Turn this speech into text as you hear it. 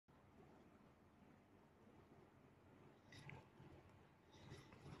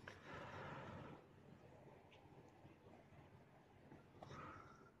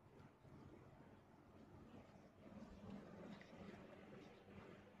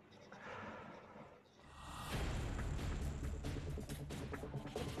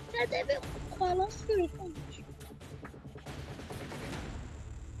deve balançar.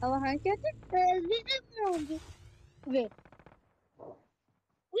 Ela hareket edemiyordu. Ve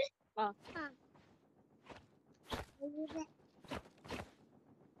bak.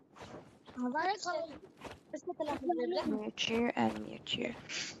 Mute you and mute you.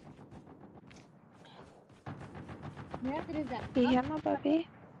 You hear my Bobby?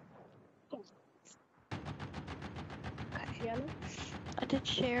 Okay. I did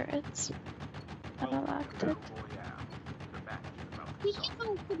share it. And I liked it.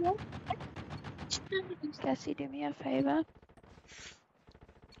 Cassie, do me a favor.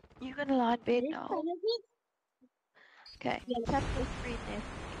 You're gonna lie in bed now. Okay. Tap the screen there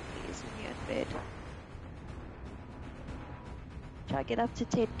for me, please, when you're in bed. Try to get up to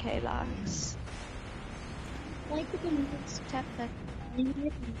 10k likes. Tap that.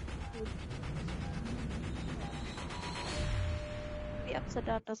 The upside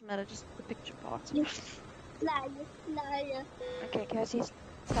down doesn't matter, just the picture part. Okay, Cassie's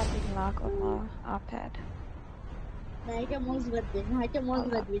tapping like on my iPad.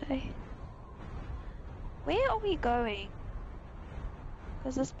 Where are we going?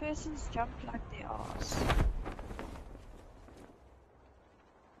 Because this person's jumped like their ass.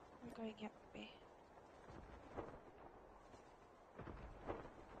 I'm going here with me.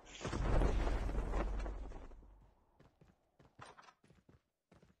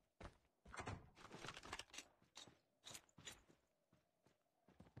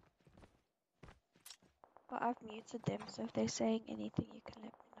 But I've muted them, so if they're saying anything, you can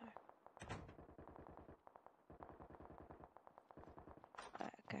let me know. Oh,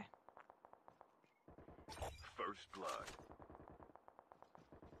 okay. First blood.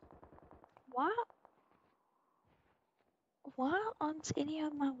 Why aren't any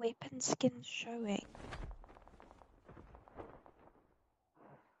of my weapon skins showing?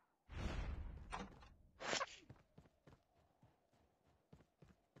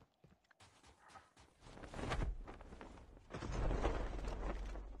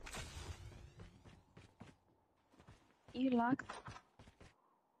 You like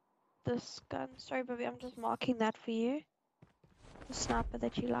this gun? Sorry, Bobby, I'm just marking that for you. The sniper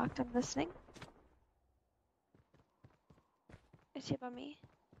that you liked, I'm listening. Is he by me?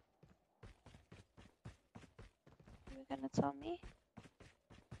 You were gonna tell me?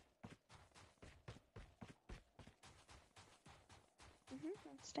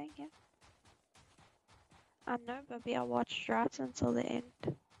 I'm staying here. I know, Bobby, I watched right until the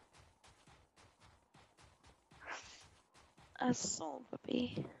end. I saw,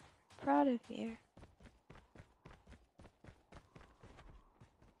 Bobby. Proud of you.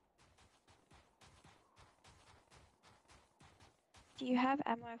 Do you have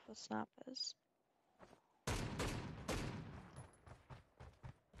ammo for snipers?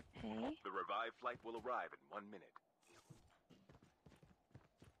 Hey? The revived flight will arrive in 1 minute.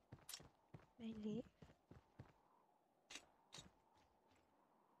 May leave.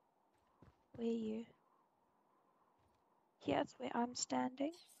 Where are you? Here's where I'm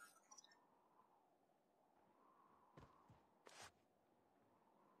standing.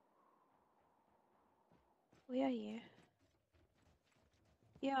 Where are you?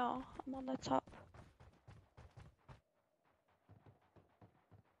 Yeah, I'm on the top.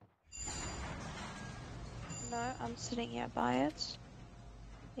 No, I'm sitting here by it.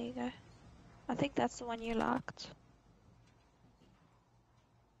 There you go. I think that's the one you liked.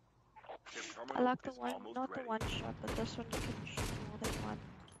 I like the one, not the one shot, but this one you can shoot more than one.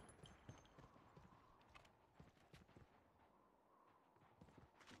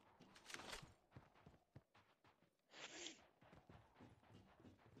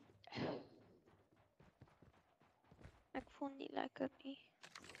 Ek voel nie lekker nie.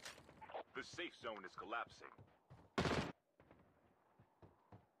 The safe zone is collapsing.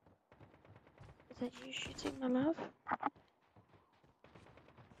 Is that you shooting, my love?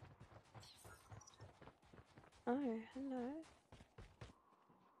 Oh, hello.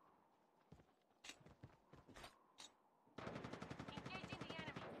 Engaging the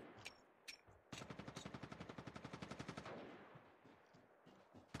enemy.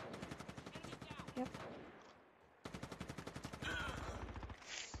 Enemy down. Yep.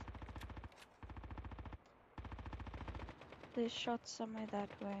 There's shots somewhere that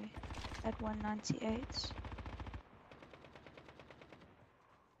way. At 198.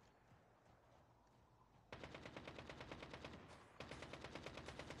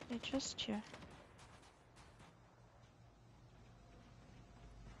 They're just here.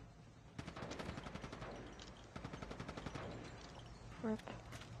 Rip.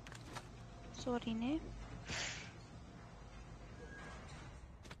 Sorry, ne?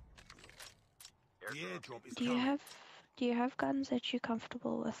 Airdrop airdrop is Do you coming. have guns that you're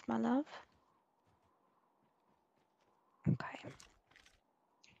comfortable with, my love? Okay.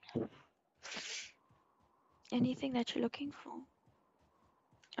 Anything that you're looking for?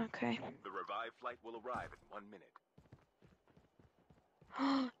 Okay. The revived flight will arrive in 1 minute.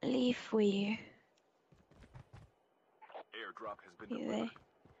 Leaf, were you? Airdrop has been You delivered. there?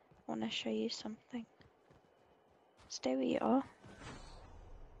 Want to show you something. Stay where you are.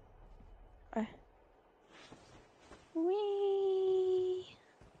 Oh. Whee!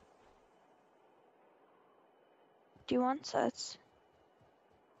 Do you want it?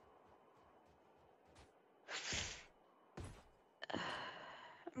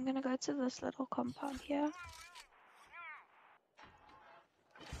 I'm gonna go to this little compound here.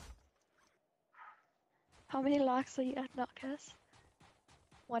 How many likes are you at now, Cass?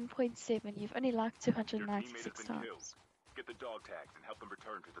 1.7. You've only liked Your teammate has 296 been killed. times. Get the dog tags and help them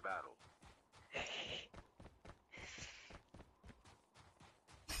return to the battle.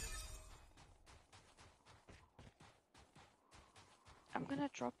 I'm gonna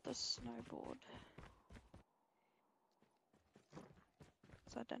drop the snowboard.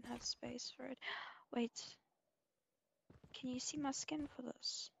 So I don't have space for it. Wait. Can you see my skin for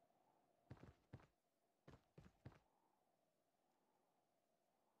this?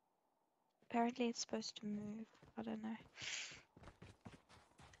 Apparently it's supposed to move. I don't know.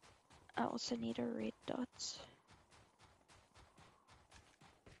 I also need a red dot.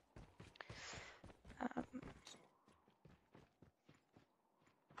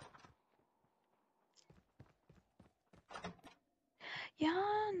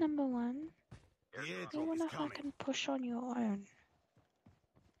 Yeah, number one. The You airdrop is wanna coming. fucking push on your own.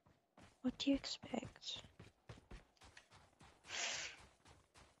 What do you expect?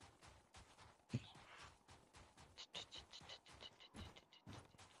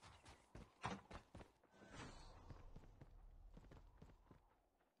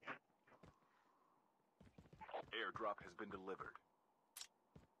 Airdrop has been delivered.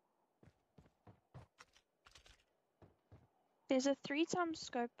 There's a 3x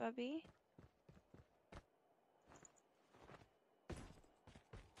scope, Bubby.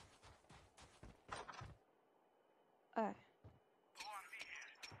 Oh.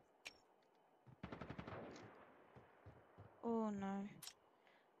 Oh no.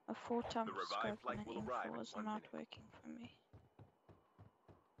 A 4x The revived scope flight and will an arrive M4 in is 1 not minute. working for me.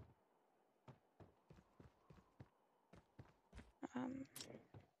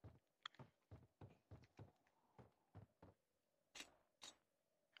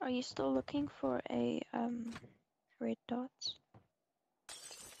 Are you still looking for a red dot?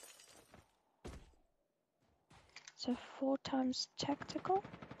 So 4x tactical?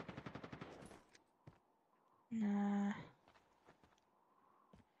 Nah.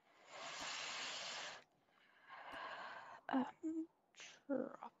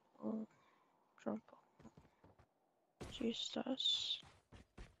 Drop. Justus.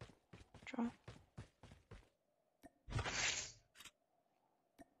 Drop.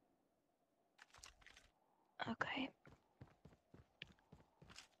 Okay.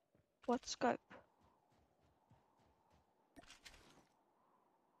 What scope?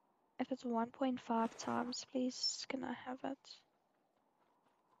 If it's 1.5x, please, can I have it?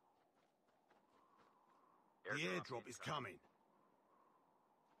 The airdrop is coming.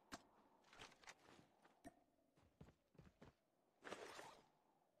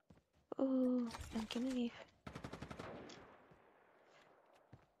 Ooh, I'm gonna leave.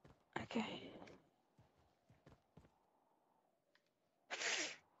 Okay.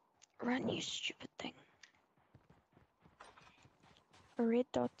 Run, you stupid thing. A red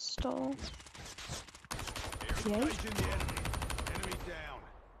dot stole. Yay. Engaging the enemy. Enemy down.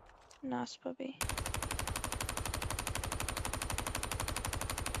 Nice, Bobby.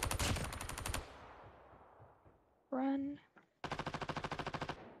 Run.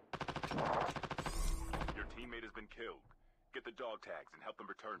 Your teammate has been killed. Get the dog tags and help them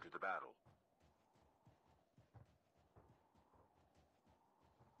return to the battle.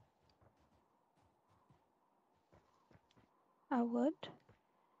 I would.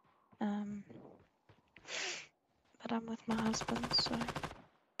 But I'm with my husband, so.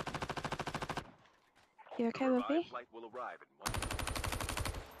 You okay, The revived Bobby? flight will arrive in 1 minute.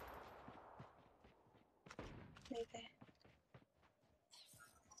 Stay there.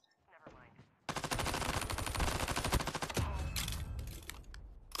 Never mind.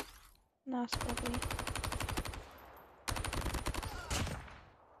 Nice, Bobby.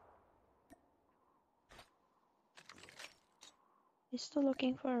 He's still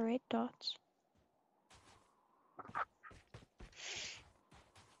looking for a red dot.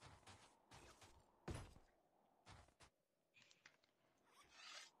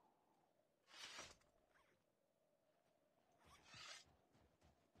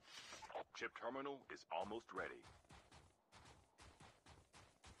 Chip terminal is almost ready.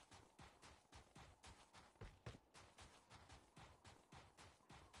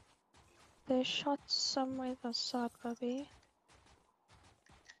 There's shots somewhere this side, Bobby.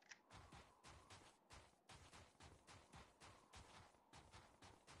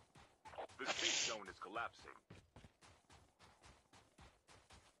 The safe zone is collapsing.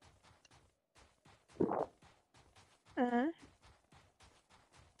 Uh-huh.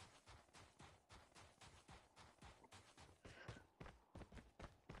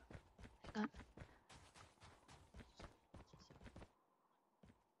 Hang on.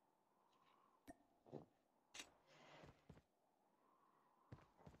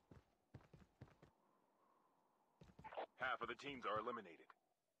 Half of the teams are eliminated.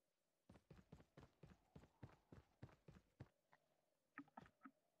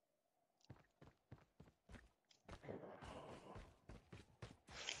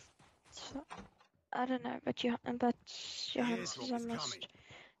 So, I don't know, but Johannes airdrop is must coming.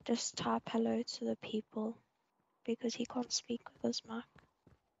 just type hello to the people because he can't speak with his mic.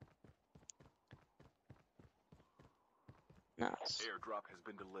 Nice. Airdrop has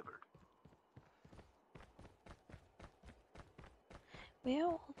been delivered. Where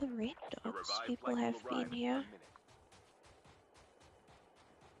are all the red The dots? revived People flight have will arrive been in here. 1 minute.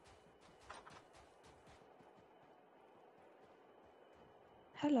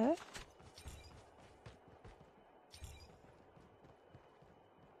 Hello?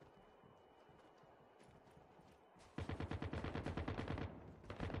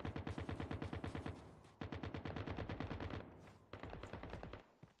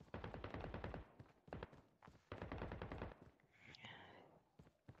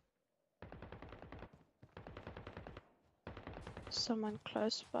 Someone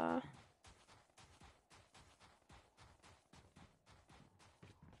close by.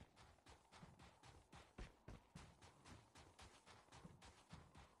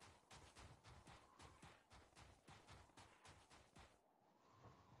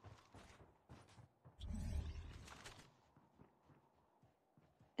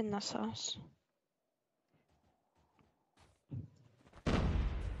 In this house.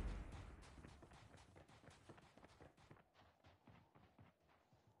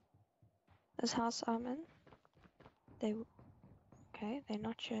 This house I'm in. Okay, they're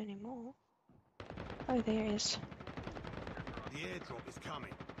not here anymore. Oh, there he is. The airdrop is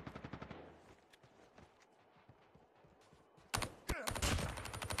coming.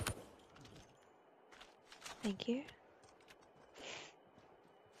 Thank you.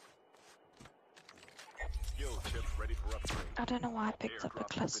 Skill chips ready for upgrade. I don't know why I picked up a Airdrop has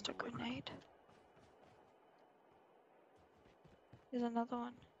been cluster delivered. grenade. There's another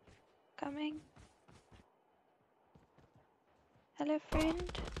one. Coming. Hello,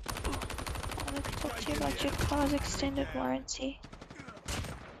 friend. I want to talk to you about your car's extended warranty.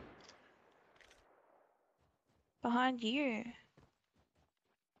 Behind you.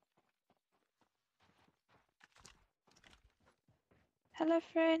 Hello,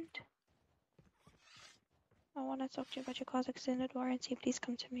 friend. I want to talk to you about your car's extended warranty. Please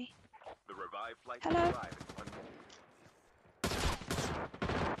come to me. The revived flight Hello? will arrive in 1 minute.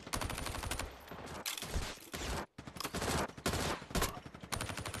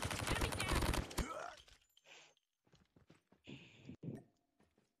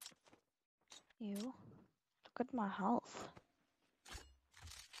 Ew. Look at my health.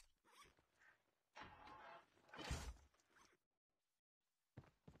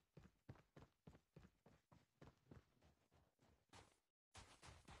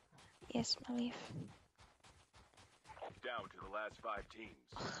 Yes, my leaf. Down to the last 5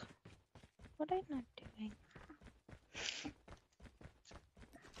 teams. What am I not doing?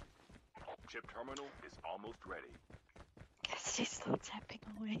 Chip terminal is almost ready. Guess she's still tapping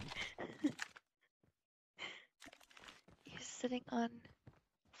away. You're sitting on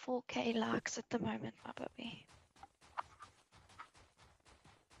 4K likes at the moment, my baby.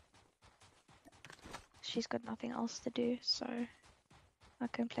 She's got nothing else to do, so I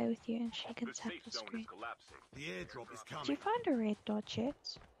can play with you and she can The tap safe the zone screen. is collapsing. The airdrop is Did coming. you find a red dot yet?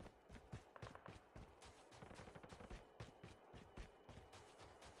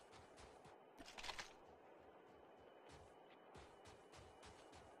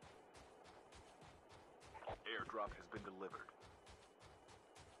 Airdrop has been delivered.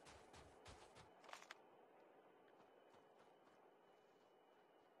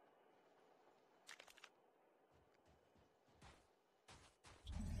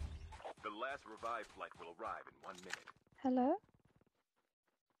 The last revived flight will arrive in 1 minute. Hello?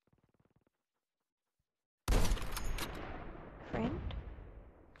 Friend?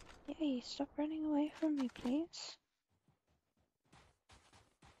 Yes? Hey, stop running away from me, please.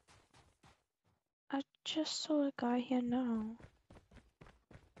 I just saw a guy here now.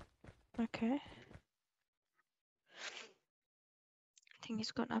 Okay. I think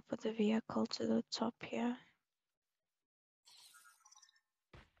he's gone up with the vehicle to the top here.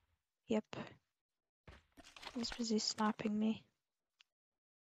 Yep. He's busy sniping me.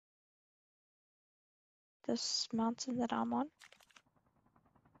 This mountain that I'm on.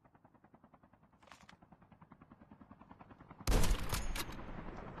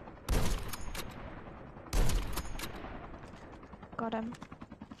 Got him.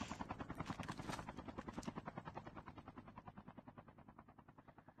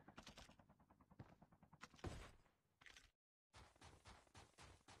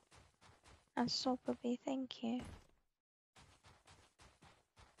 I saw Bobby, thank you.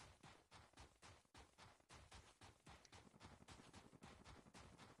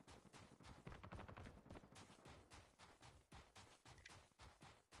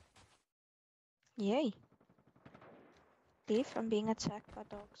 Yay. Leave, I'm being attacked by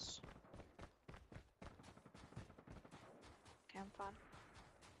dogs. Okay, I'm fine.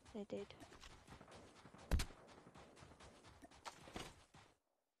 They did.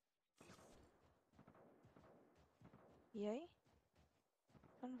 Yay.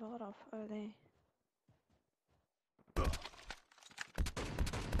 Van waar af? Oh, there.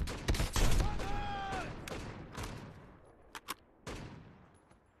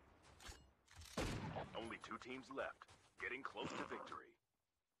 Only 2 teams left. Getting close to victory.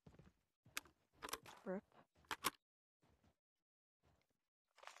 Rip.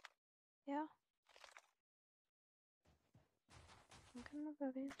 Yeah. I'm gonna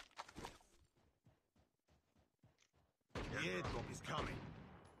go in. The airdrop is coming.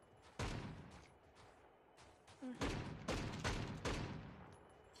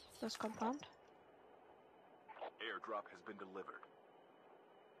 This compound. Airdrop has been delivered.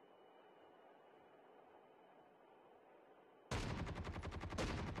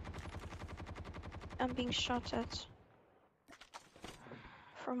 I'm being shot at.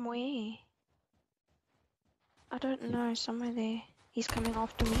 From where? I don't know, somewhere there. He's coming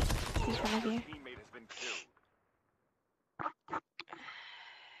after me. He's one of Your you. teammate has been killed.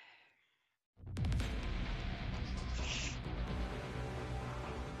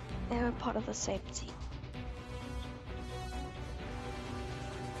 They were part of the same team.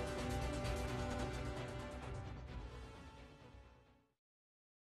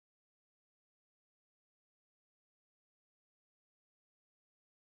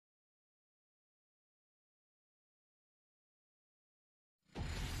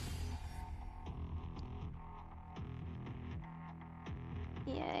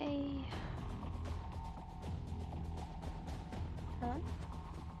 Yay. Huh?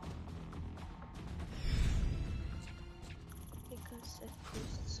 Because it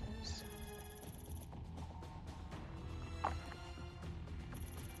boosts us.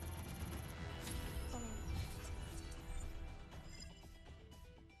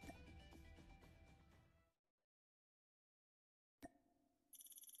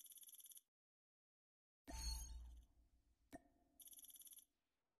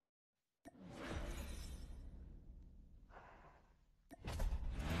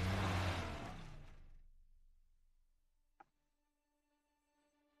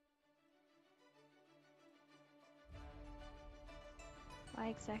 Why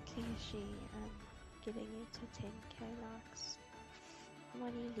exactly is she getting you to 10k likes? I'm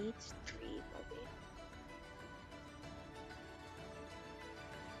on Elite 3, Bobby.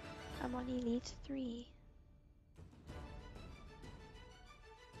 I'm on Elite 3.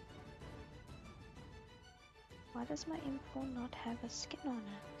 Why does my M4 not have a skin on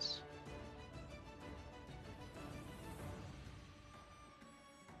it?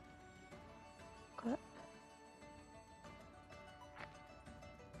 Good.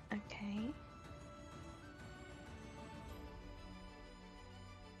 Okay.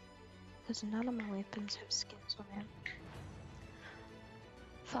 Because none of my weapons have skins on them.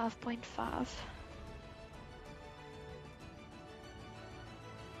 5.5.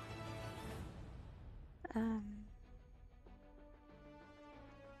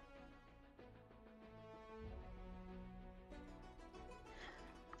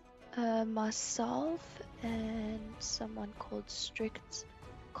 Myself and someone called c.o.d,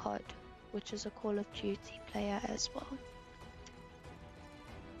 which is a Call of Duty player as well.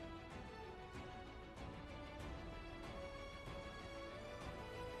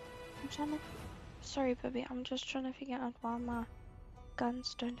 I'm trying to... Sorry, baby, I'm just trying to figure out why my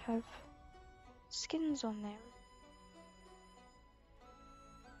guns don't have skins on them.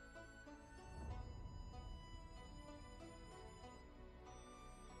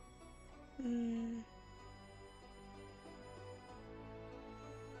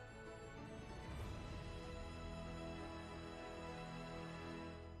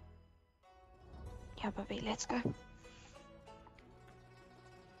 Yeah, Bobby, let's go.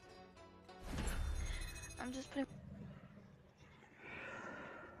 I'm just putting.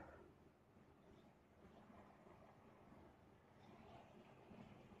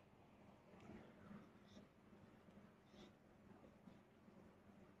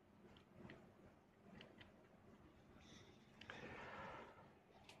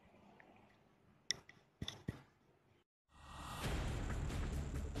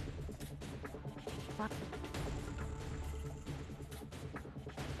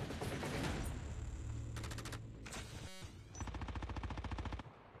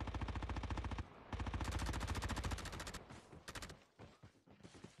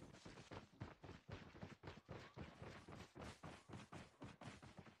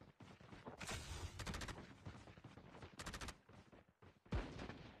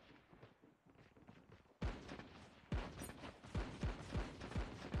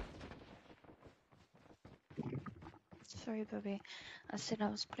 Sorry, Bobby. I said I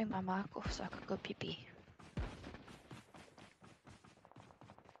was putting my mic off so I could go pee pee.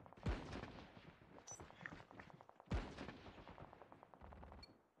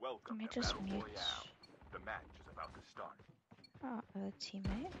 Welcome Let me to just Battle mute. Royale. The match is about to start. Oh, other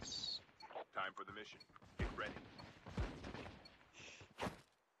teammates. Time for the mission. Get ready.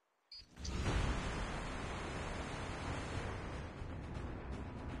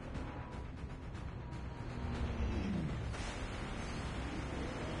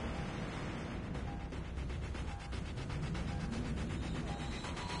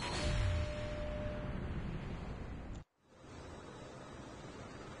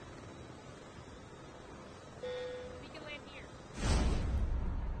 We can land here.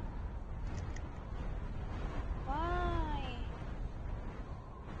 Why?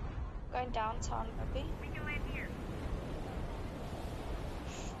 Going downtown, Bobby. We can land here.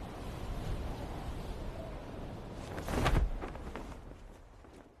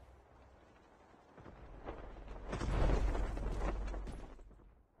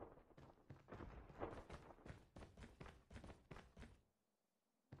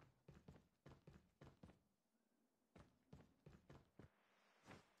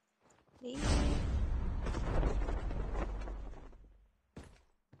 Lee.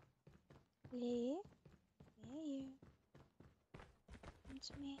 Lee. Where are you? Come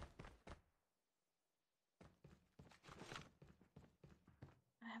to me.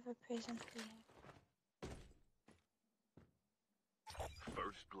 I have a present for you.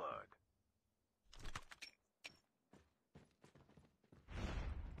 First blood.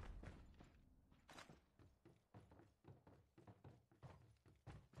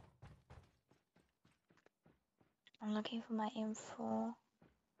 I'm looking for my M4.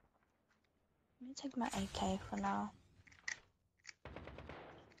 Let me take my AK for now.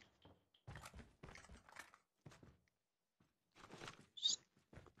 Just,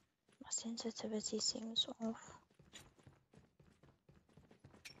 my sensitivity seems off.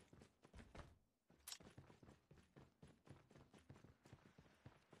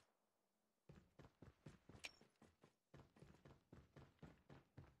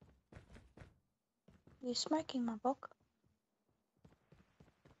 You smoking my book?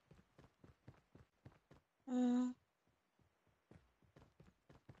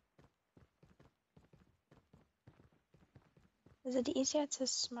 Is it easier to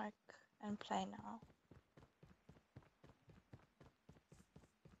smoke and play now?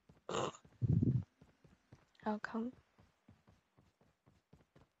 How come?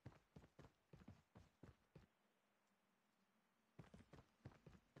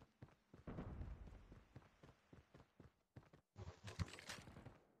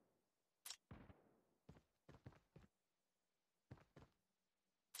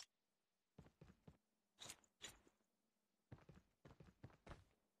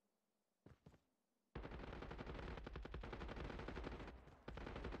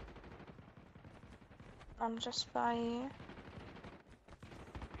 I'm just by you. Engaging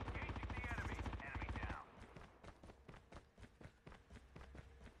the enemy. Enemy down.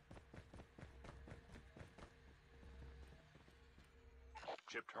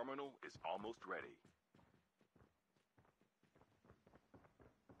 Chip terminal is almost ready.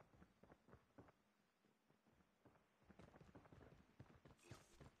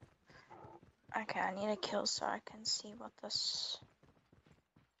 Okay, I need a kill so I can see what this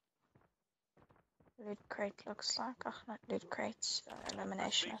loot crate looks like. Oh, not loot crates, The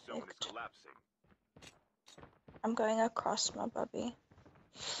elimination safe zone is effect. collapsing. I'm going across my Bobby.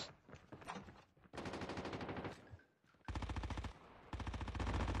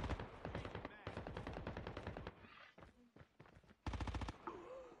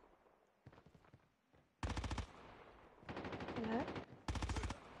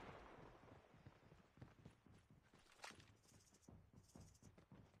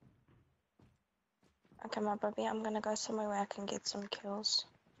 Okay, my baby, I'm gonna go somewhere where I can get some kills.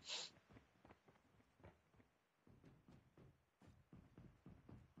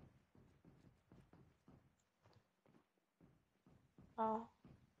 Oh.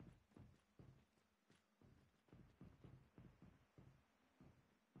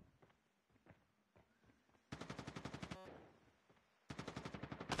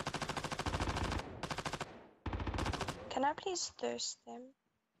 Can I please thirst them?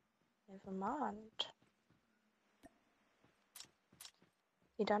 Never mind.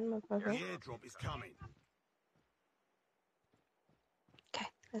 You done, my The baby? airdrop is coming. Okay,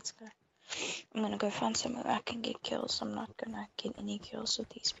 let's go. I'm gonna go find somewhere where I can get kills. I'm not gonna get any kills with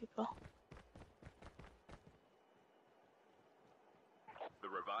these people. The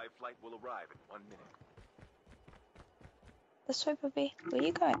revived flight will arrive in 1 minute. This way, baby. Where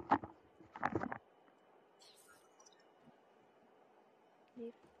you going?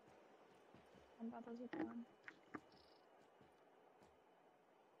 Leave. And others are gone.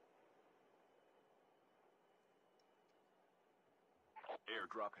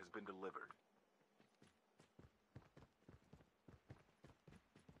 Airdrop has been delivered.